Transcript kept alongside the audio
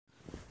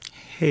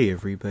Hey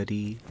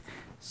everybody.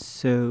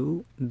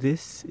 So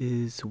this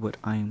is what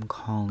I'm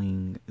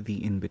calling the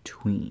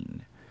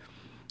Inbetween.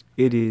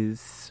 It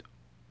is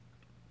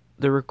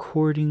the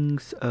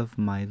recordings of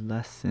my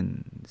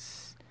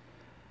lessons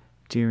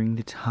during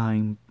the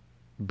time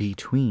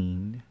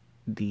between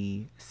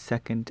the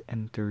second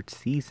and third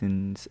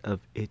seasons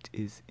of It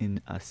Is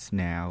In Us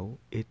Now,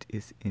 It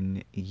Is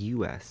In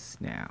US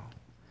Now.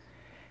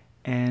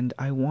 And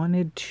I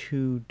wanted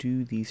to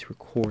do these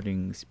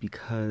recordings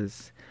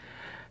because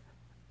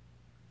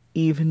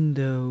even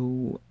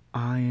though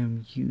I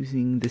am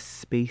using this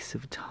space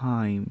of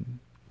time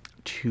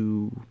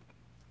to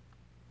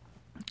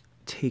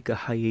take a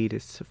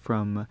hiatus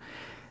from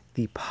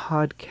the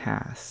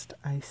podcast,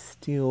 I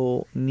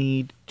still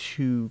need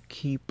to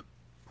keep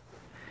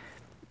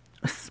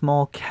a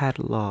small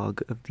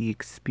catalog of the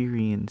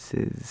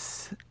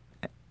experiences,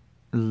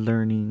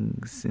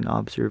 learnings, and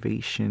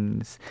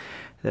observations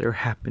that are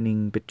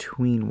happening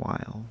between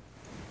while.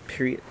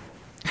 Period.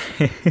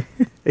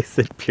 I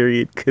said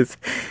period because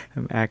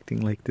I'm acting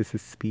like this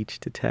is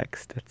speech to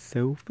text. That's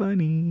so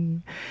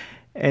funny.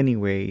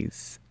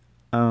 Anyways,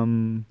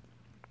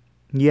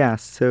 yeah,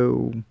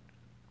 so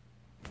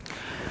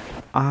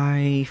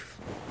I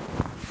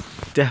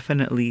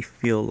definitely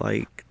feel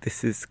like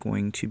this is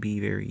going to be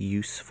very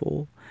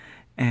useful,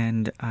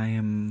 and I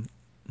am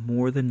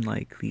more than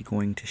likely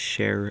going to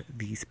share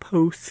these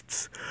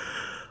posts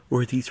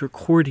or these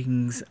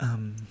recordings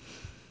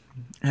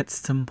at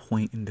some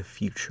point in the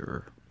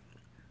future.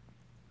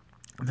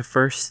 The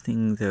first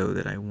thing, though,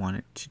 that I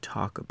wanted to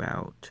talk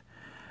about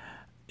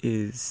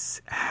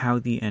is how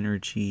the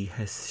energy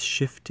has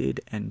shifted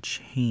and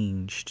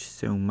changed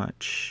so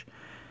much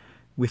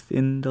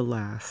within the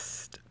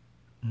last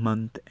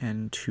month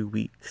and 2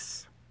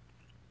 weeks.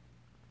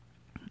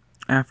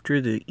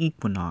 After the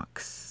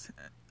equinox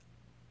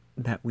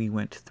that we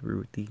went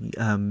through at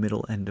the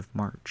middle end of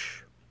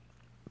March,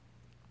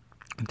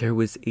 there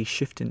was a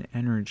shift in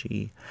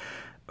energy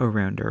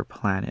around our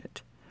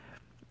planet.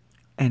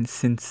 And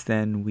since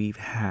then, we've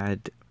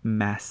had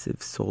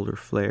massive solar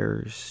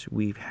flares.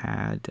 We've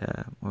had,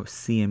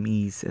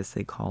 CMEs as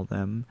they call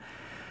them.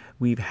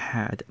 We've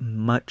had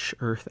much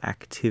Earth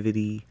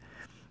activity.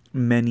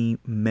 Many,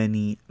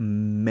 many,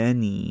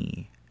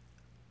 many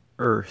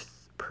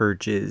Earth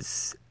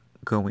purges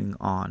going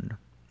on.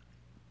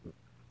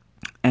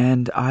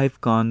 And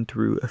I've gone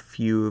through a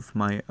few of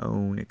my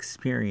own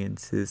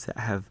experiences that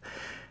have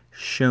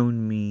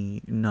shown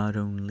me not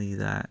only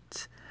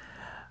that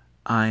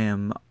I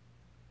am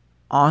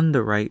on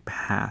the right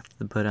path,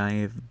 but I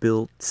have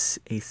built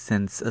a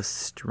sense of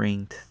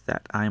strength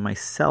that I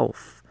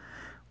myself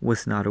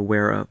was not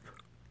aware of.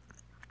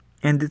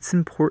 And it's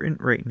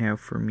important right now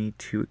for me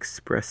to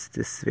express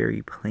this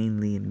very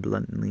plainly and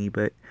bluntly,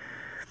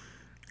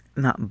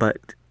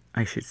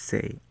 I should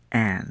say,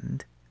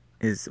 and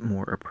is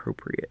more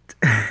appropriate.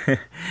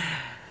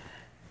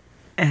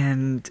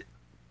 And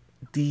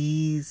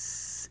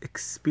these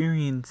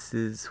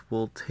experiences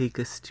will take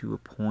us to a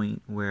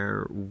point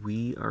where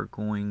we are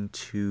going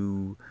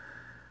to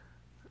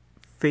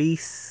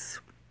face,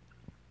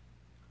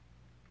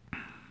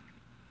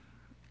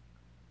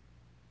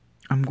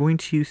 I'm going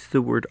to use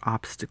the word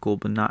obstacle,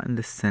 but not in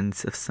the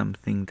sense of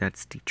something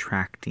that's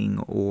detracting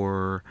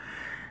or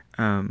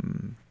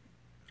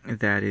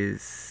that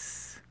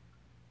is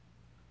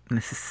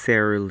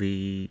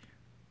necessarily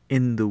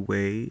in the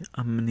way.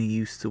 I'm going to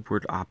use the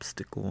word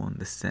obstacle in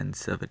the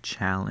sense of a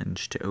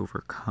challenge to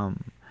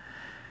overcome.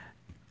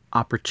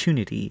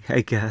 Opportunity, I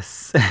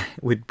guess,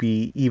 would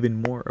be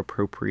even more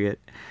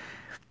appropriate.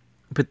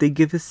 But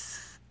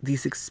these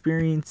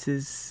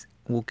experiences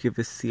will give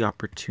us the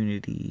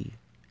opportunity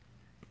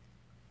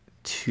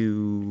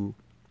to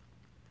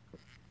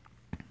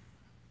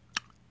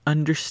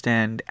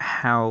understand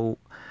how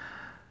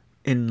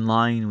in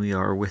line we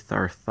are with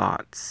our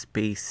thoughts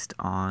based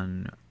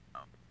on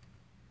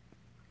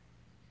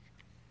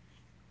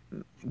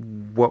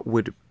what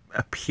would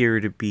appear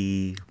to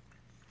be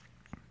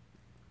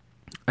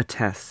a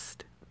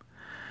test.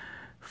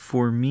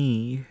 For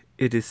me,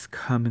 it has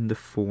come in the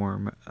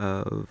form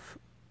of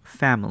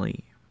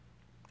family.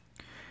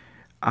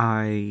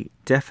 I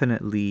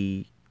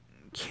definitely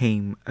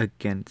came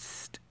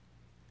against,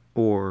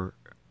 or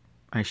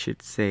I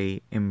should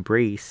say,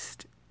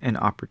 embraced an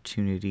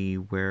opportunity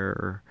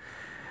where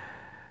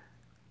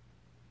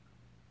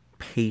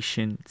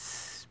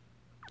patience,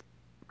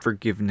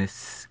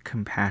 forgiveness,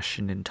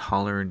 compassion, and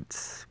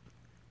tolerance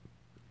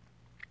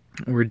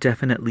were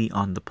definitely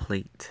on the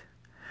plate.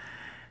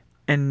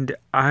 And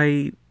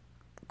I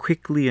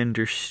quickly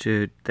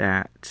understood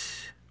that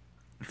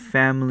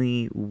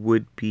family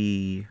would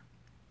be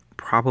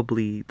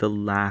probably the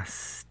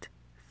last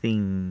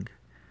thing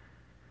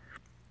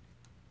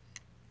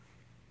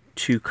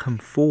to come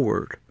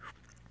forward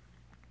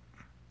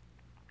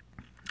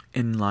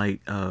in light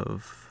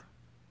of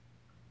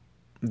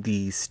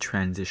these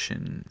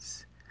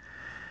transitions.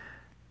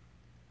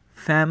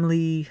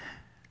 Family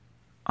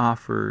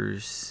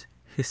offers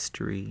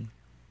history,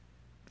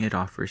 it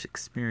offers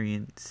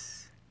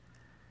experience.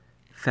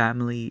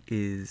 Family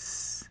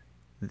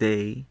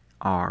they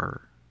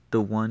are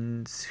the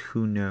ones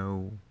who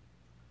know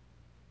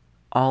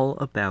all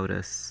about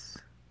us.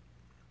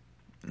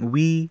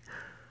 We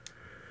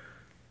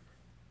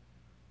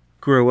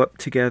grow up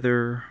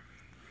together.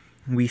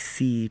 We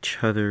see each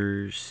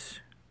other's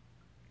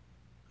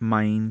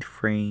mind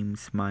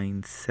frames,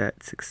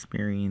 mindsets,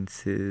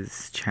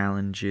 experiences,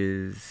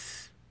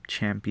 challenges,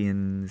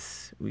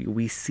 champions.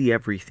 We see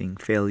everything,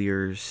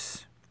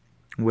 failures,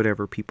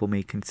 whatever people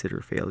may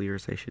consider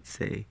failures, I should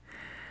say.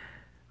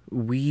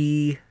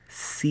 We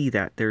see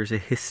that there's a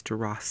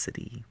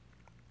historcity.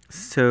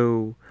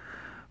 So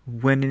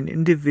when an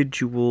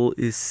individual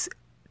is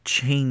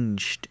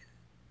changed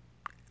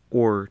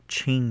or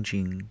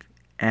changing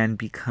and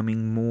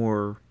becoming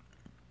more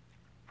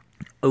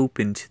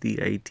open to the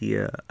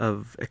idea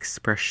of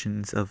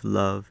expressions of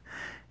love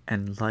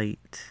and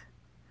light,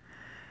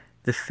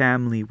 the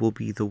family will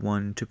be the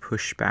one to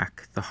push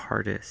back the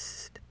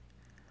hardest,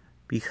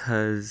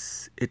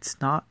 because it's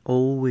not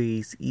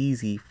always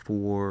easy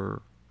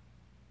for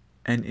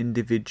an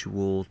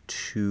individual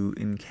to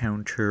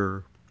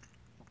encounter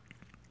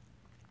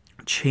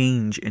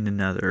change in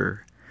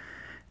another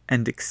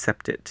and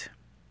accept it.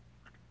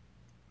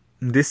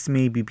 This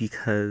may be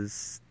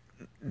because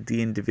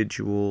the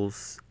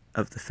individuals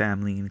of the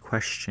family in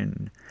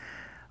question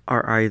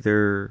are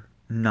either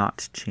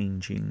not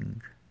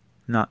changing,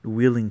 not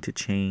willing to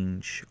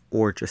change,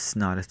 or just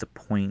not at the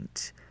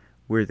point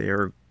where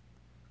they're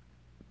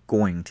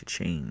going to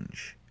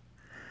change.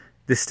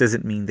 This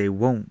doesn't mean they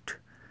won't.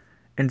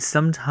 And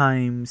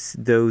sometimes,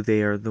 though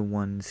they are the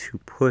ones who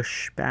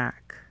push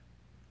back,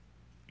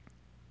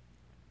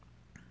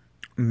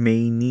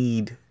 may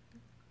need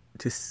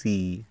to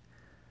see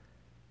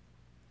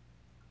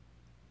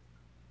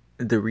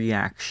the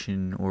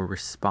reaction or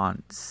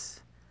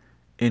response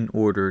in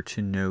order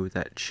to know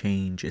that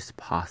change is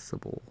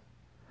possible.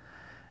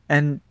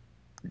 And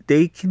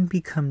they can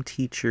become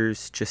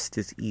teachers just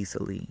as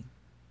easily.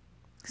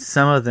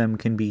 Some of them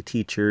can be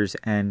teachers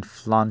and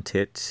flaunt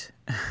it,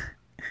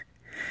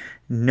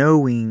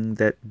 knowing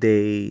that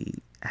they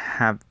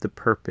have the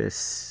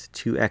purpose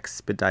to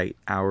expedite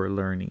our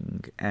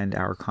learning and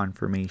our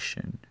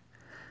confirmation,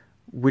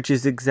 which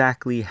is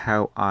exactly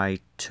how I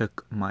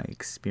took my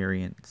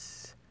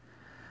experience.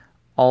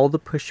 All the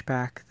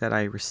pushback that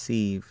I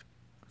received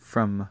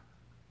from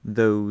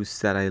those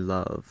that I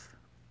love,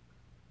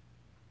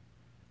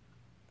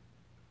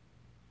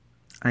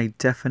 I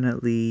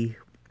definitely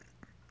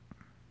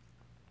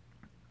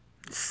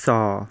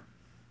saw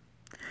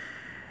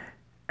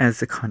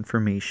as a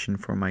confirmation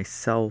for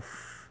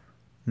myself,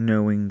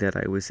 knowing that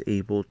I was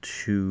able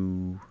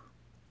to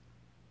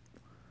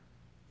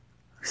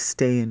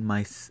stay in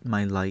my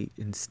light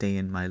and stay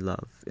in my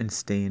love and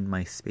stay in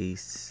my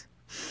space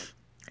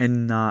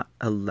and not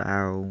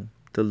allow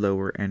the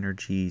lower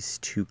energies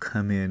to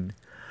come in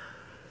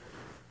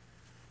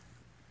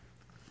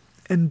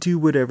and do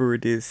whatever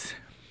it is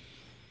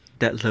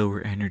that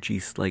lower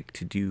energies like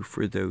to do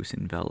for those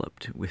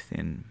enveloped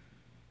within.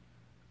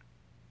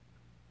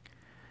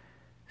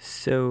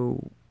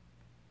 So,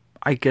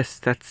 I guess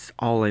that's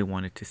all I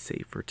wanted to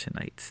say for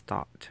tonight's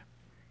thought.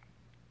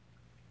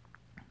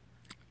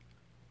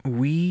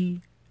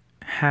 We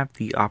have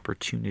the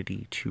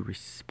opportunity to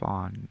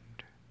respond.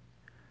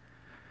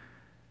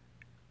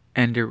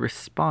 And a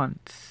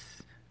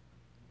response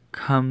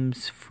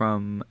comes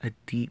from a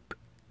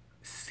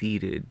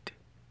deep-seated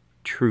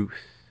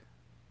truth.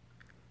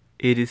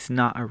 It is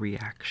not a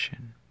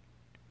reaction.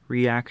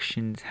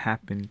 Reactions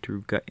happen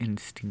through gut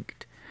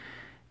instinct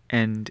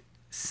and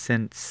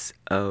sense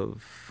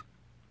of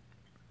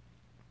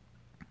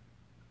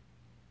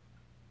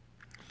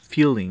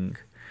feeling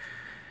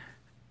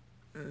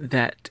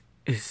that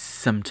is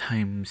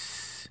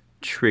sometimes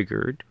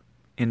triggered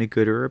in a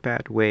good or a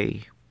bad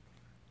way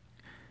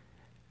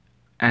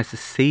as a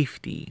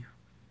safety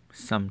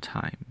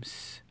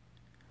sometimes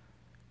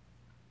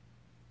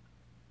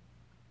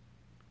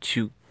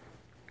to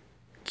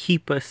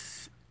keep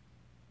us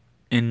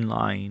in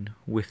line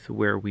with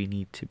where we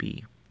need to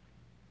be.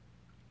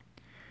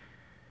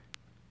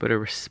 But a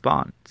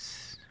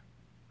response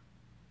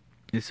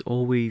is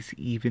always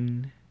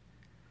even,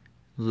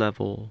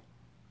 level,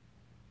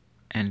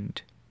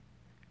 and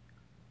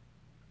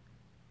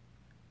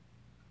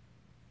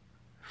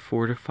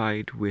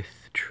fortified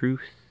with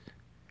truth,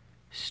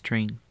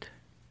 strength,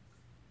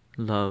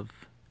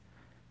 love,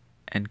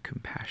 and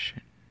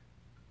compassion.